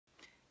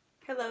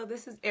Hello,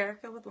 this is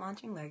Erica with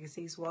Launching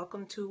Legacies.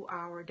 Welcome to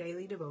our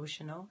daily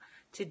devotional.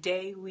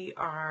 Today we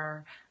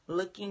are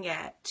looking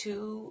at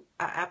two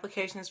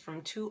applications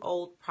from two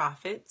old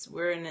prophets.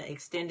 We're in an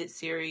extended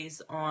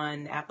series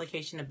on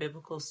application of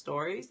biblical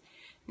stories.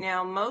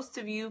 Now, most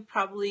of you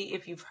probably,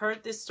 if you've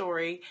heard this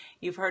story,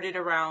 you've heard it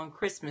around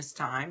Christmas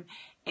time,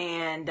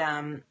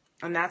 and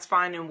that's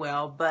fine and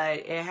well, but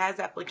it has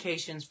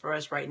applications for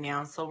us right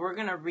now. So we're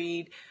going to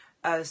read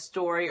a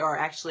story, or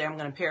actually I'm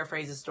going to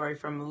paraphrase a story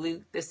from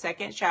Luke, the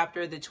 2nd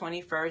chapter, the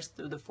 21st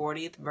through the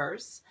 40th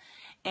verse.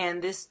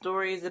 And this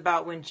story is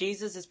about when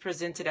Jesus is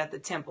presented at the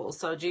temple.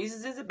 So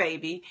Jesus is a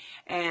baby,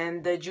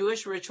 and the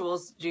Jewish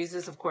rituals,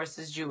 Jesus of course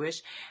is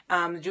Jewish,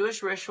 the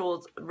Jewish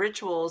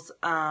rituals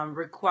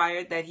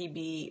required that he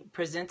be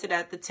presented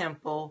at the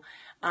temple.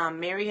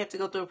 Mary had to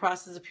go through a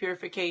process of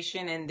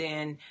purification, and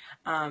then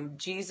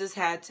Jesus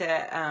had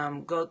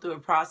to go through a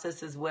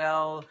process as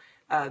well.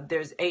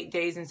 There's 8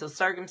 days until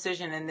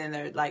circumcision, and then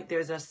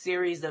there's a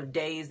series of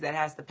days that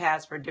has to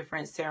pass for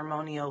different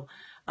ceremonial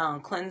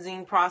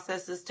cleansing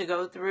processes to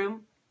go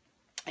through.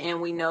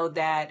 And we know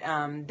that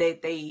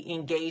they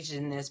engaged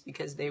in this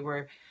because they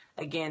were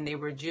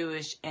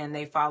Jewish, and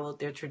they followed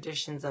their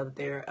traditions of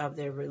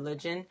their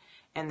religion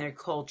and their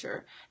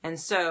culture. And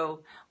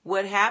so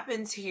what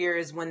happens here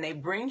is when they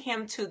bring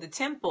him to the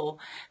temple,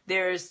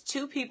 there's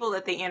two people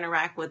that they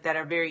interact with that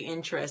are very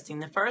interesting.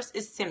 The first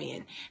is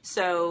Simeon.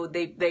 So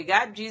they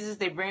got Jesus,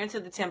 they bring him to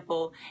the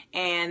temple,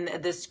 and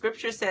the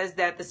scripture says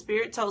that the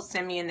Spirit told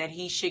Simeon that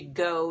he should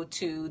go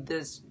to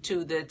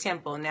the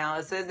temple. Now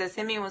it says that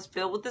Simeon was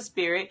filled with the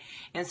Spirit,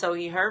 and so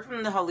he heard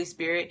from the Holy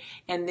Spirit,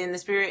 and then the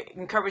Spirit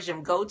encouraged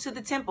him, go to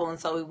the temple. And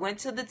so he went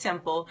to the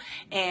temple,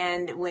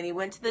 and when he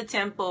went to the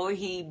temple,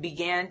 he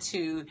began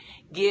to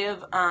give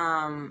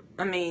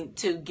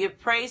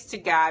praise to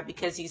God,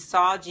 because he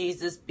saw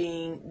Jesus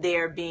being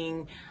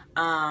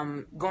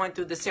going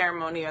through the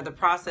ceremony or the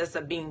process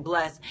of being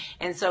blessed.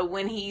 And so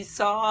when he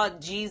saw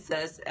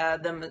Jesus,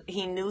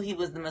 he knew he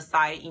was the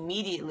Messiah.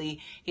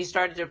 Immediately he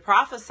started to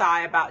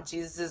prophesy about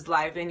Jesus's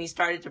life, and he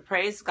started to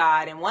praise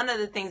God. And one of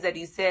the things that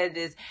he said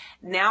is,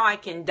 now I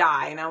can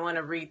die. And I want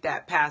to read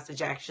that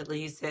passage.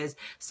 Actually, he says,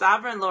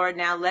 Sovereign Lord,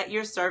 now let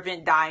your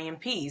servant die in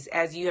peace,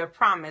 as you have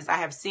promised. I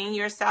have seen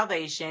your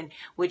salvation,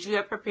 which you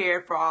have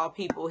prepared for all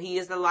people. He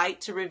is the light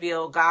to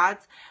reveal God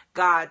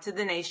to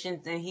the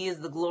nations, and he is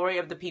the glory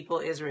of the people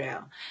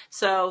Israel.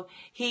 So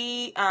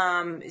he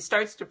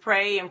starts to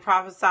pray and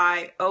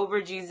prophesy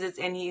over Jesus,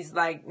 and he's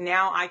like,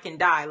 now I can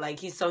die.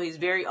 He's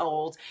very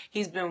old.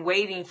 He's been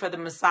waiting for the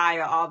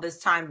Messiah all this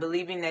time,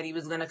 believing that he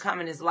was going to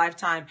come in his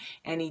lifetime,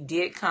 and he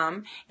did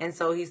come. And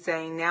so he's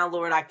saying, now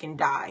Lord, I can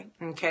die,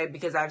 okay,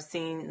 because I've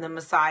seen the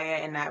Messiah,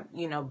 and I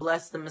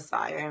blessed the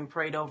Messiah and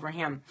prayed over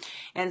him.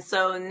 And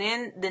so, and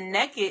then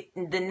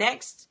the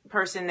next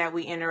person that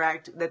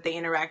they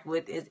interact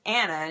with is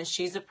Anna, and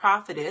she's a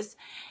prophetess,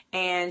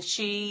 and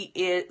she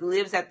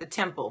lives at the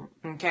temple,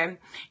 okay?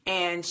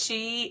 And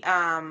she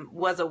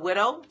was a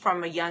widow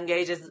from a young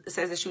age. It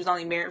says that she was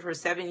only married for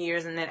 7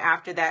 years, and then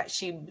after that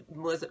she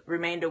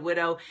remained a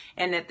widow,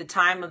 and at the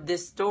time of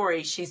this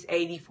story she's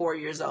 84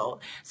 years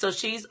old. So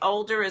she's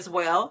older as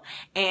well,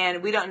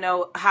 and we don't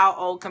know how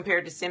old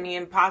compared to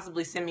Simeon.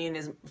 Possibly Simeon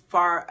is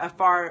far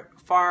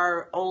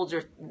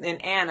older than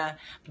Anna,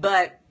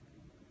 but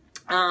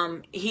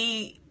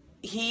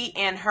he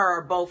and her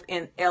are both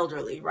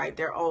elderly, right?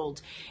 They're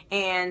old.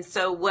 And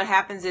so what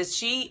happens is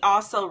she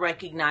also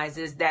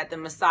recognizes that the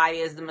Messiah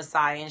is the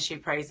Messiah, and she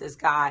praises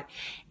God,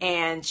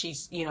 and she,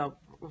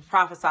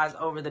 prophesies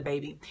over the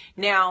baby.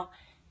 Now,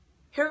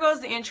 here goes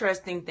the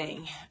interesting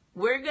thing.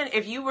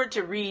 If you were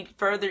to read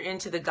further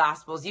into the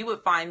Gospels, you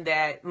would find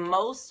that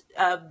most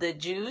of the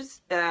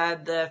Jews,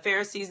 the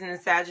Pharisees and the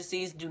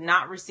Sadducees, do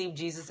not receive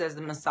Jesus as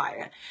the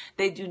Messiah.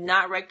 They do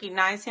not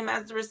recognize him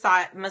as the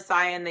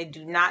Messiah, and they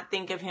do not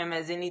think of him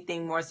as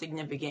anything more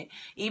significant.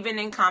 Even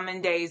in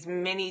common days,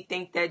 many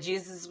think that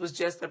Jesus was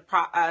just a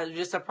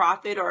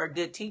prophet or a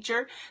good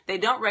teacher. They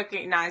don't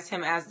recognize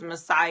him as the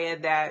Messiah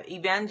that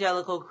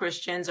evangelical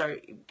Christians or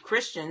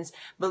Christians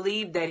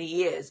believe that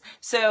he is.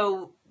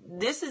 So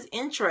this is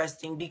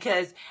interesting,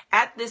 because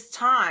at this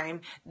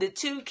time, the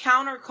two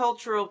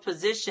countercultural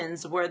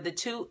positions were the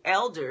two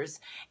elders,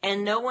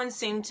 and no one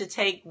seemed to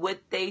take what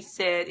they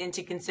said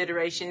into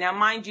consideration. Now,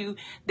 mind you,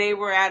 they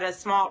were at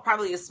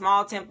probably a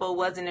small temple,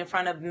 wasn't in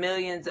front of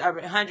millions or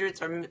hundreds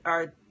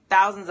or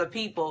thousands of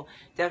people,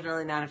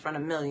 definitely not in front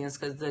of millions,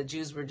 because the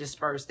Jews were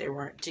dispersed. They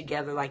weren't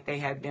together like they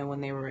had been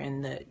when they were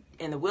in the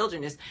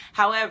wilderness.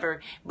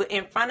 However, but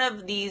in front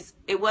of these,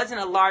 it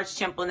wasn't a large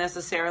temple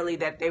necessarily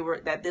that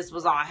this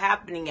was all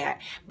happening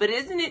at. But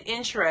isn't it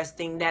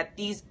interesting that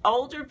these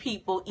older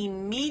people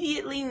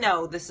immediately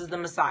know this is the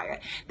Messiah?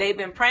 They've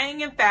been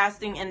praying and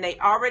fasting, and they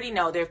already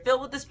know. They're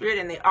filled with the Spirit,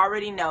 and they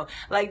already know.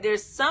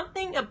 There's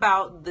something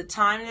about the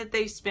time that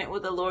they've spent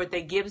with the Lord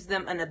that gives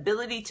them an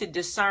ability to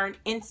discern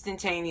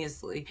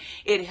instantaneously.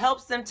 It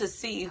helps them to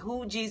see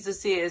who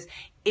Jesus is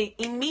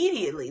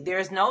immediately.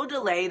 There's no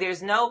delay.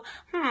 There's no,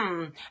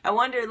 I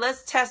wonder,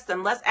 let's test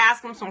them. Let's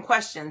ask them some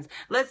questions.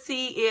 Let's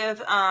see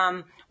if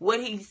what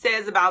he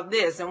says about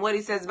this and what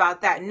he says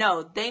about that.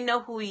 No, they know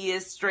who he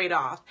is straight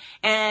off.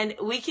 And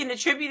we can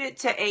attribute it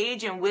to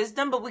age and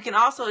wisdom, but we can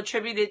also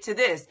attribute it to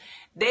this.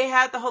 They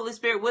had the Holy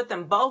Spirit with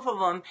them. Both of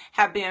them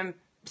have been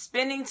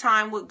spending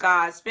time with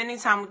God, spending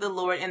time with the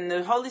Lord, and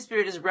the Holy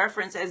Spirit is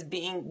referenced as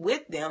being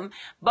with them,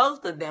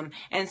 both of them.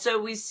 And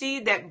so we see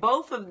that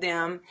both of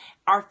them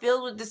are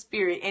filled with the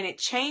Spirit, and it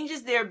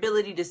changes their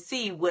ability to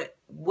see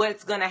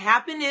what's going to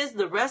happen is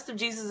the rest of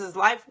Jesus's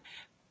life,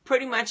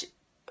 pretty much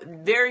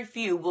very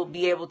few will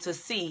be able to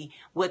see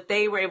what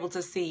they were able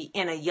to see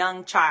in a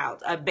young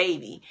child, a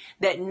baby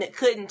that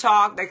couldn't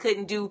talk, that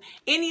couldn't do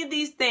any of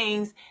these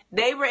things.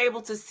 They were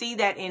able to see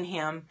that in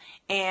him.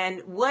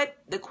 And what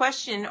the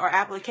question or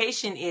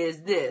application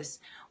is this: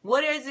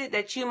 what is it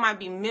that you might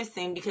be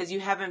missing because you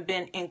haven't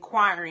been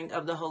inquiring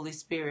of the Holy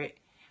Spirit?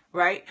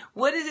 Right?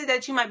 What is it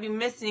that you might be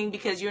missing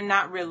because you're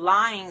not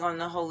relying on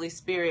the Holy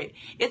Spirit?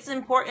 It's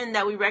important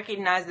that we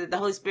recognize that the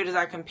Holy Spirit is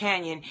our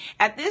companion.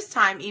 At this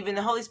time, even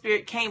the Holy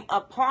Spirit came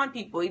upon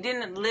people. He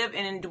didn't live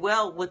and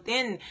dwell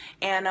within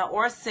Anna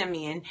or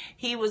Simeon.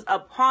 He was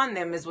upon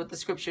them, is what the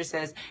scripture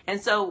says.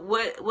 And so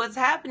what's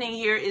happening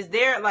here is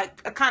they're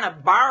like a kind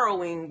of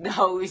borrowing the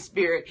Holy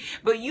Spirit,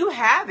 but you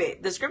have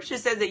it. The scripture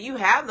says that you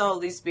have the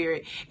Holy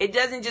Spirit. It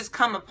doesn't just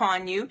come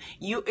upon you.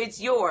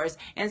 It's yours.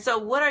 And so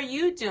what are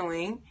you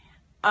doing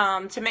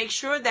to make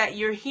sure that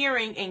you're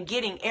hearing and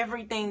getting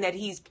everything that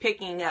he's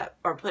picking up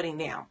or putting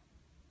down?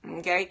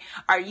 Okay.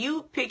 Are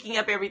you picking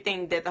up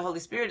everything that the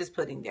Holy Spirit is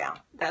putting down?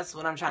 That's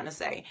what I'm trying to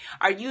say.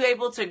 Are you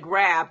able to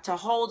grab, to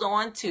hold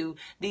on to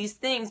these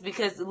things?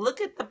 Because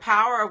look at the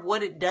power of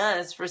what it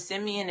does for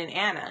Simeon and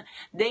Anna.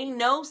 They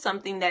know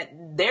something that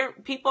their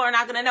people are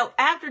not going to know.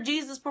 After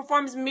Jesus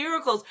performs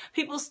miracles,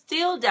 people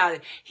still doubt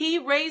it. He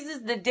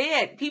raises the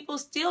dead. People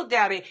still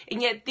doubt it.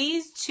 And yet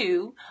these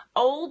two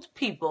old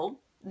people,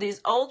 these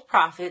old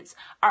prophets,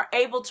 are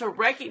able to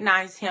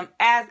recognize him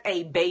as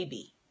a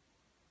baby.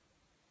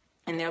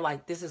 And they're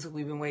like, this is who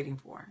we've been waiting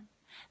for.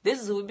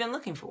 This is who we've been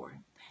looking for.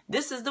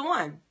 This is the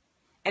one.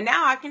 And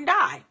now I can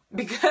die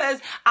because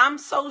I'm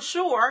so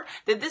sure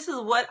that this is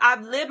what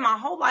I've lived my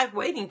whole life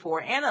waiting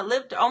for. Anna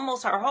lived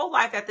almost her whole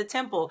life at the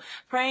temple,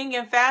 praying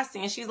and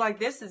fasting. And she's like,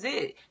 this is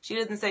it. She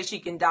doesn't say she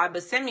can die,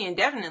 but Simeon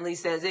definitely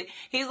says it.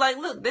 He's like,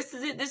 look, this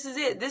is it. This is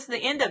it. This is the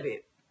end of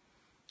it.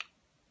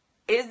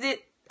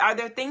 Are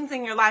there things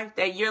in your life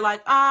that you're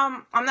like,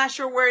 I'm not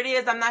sure where it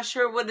is. I'm not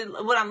sure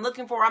what I'm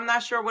looking for. I'm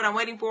not sure what I'm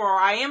waiting for, or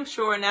I am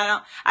sure and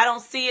I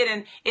don't see it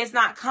and it's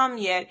not come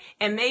yet.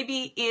 And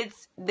maybe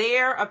it's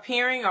there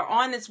appearing or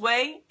on its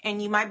way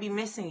and you might be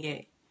missing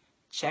it.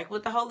 Check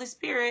with the Holy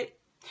Spirit.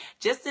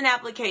 Just an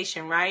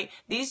application, right?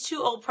 These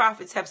two old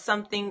prophets have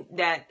something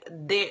that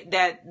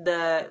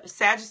the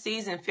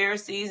Sadducees and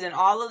Pharisees and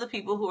all of the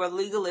people who are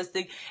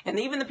legalistic and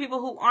even the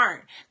people who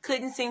aren't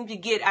couldn't seem to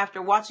get after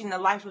watching the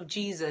life of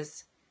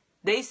Jesus.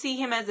 They see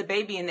him as a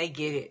baby and they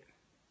get it.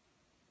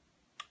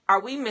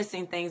 Are we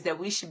missing things that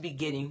we should be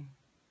getting?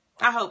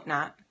 I hope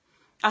not.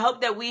 I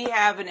hope that we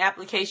have an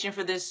application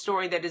for this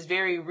story that is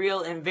very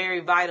real and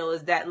very vital,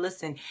 is that,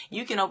 listen,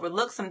 you can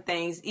overlook some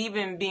things,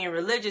 even being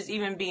religious,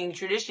 even being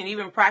tradition,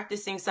 even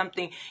practicing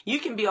something. You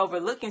can be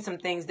overlooking some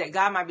things that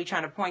God might be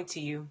trying to point to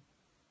you.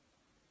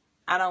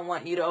 I don't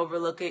want you to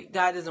overlook it.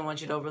 God doesn't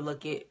want you to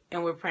overlook it.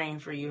 And we're praying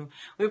for you.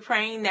 We're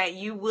praying that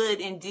you would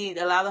indeed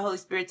allow the Holy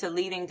Spirit to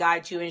lead and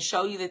guide you and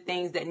show you the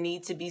things that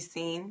need to be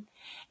seen.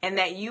 And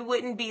that you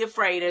wouldn't be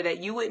afraid, or that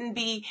you wouldn't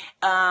be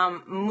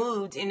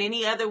moved in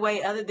any other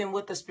way other than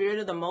what the Spirit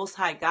of the Most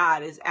High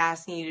God is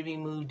asking you to be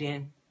moved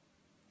in.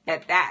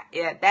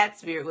 That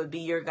Spirit would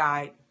be your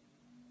guide.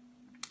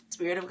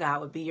 Spirit of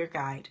God would be your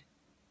guide.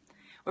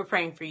 We're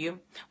praying for you.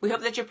 We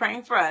hope that you're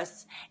praying for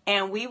us.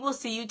 And we will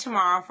see you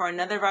tomorrow for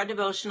another of our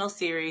devotional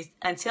series.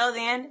 Until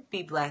then,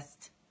 be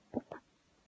blessed.